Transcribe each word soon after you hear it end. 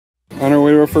our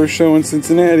way to our first show in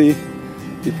Cincinnati.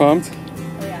 You pumped?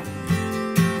 Oh yeah.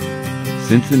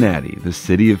 Cincinnati, the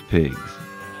city of pigs.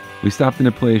 We stopped in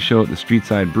to play a show at the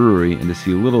Streetside Brewery and to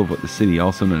see a little of what the city,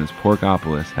 also known as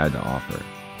Porkopolis, had to offer.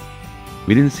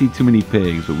 We didn't see too many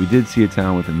pigs, but we did see a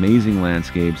town with amazing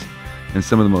landscapes and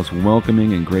some of the most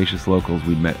welcoming and gracious locals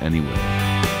we'd met anywhere.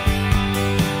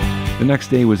 The next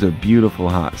day was a beautiful,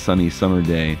 hot, sunny summer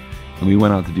day, and we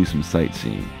went out to do some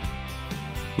sightseeing.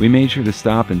 We made sure to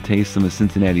stop and taste some of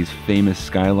Cincinnati's famous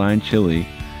Skyline chili,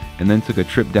 and then took a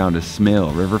trip down to Smale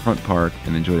Riverfront Park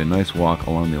and enjoyed a nice walk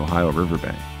along the Ohio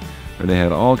riverbank, where they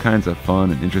had all kinds of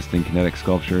fun and interesting kinetic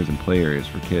sculptures and play areas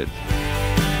for kids.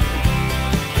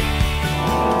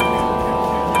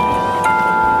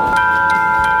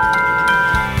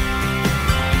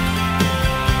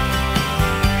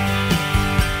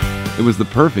 It was the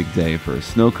perfect day for a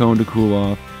snow cone to cool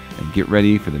off and get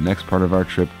ready for the next part of our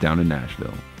trip down to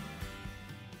Nashville.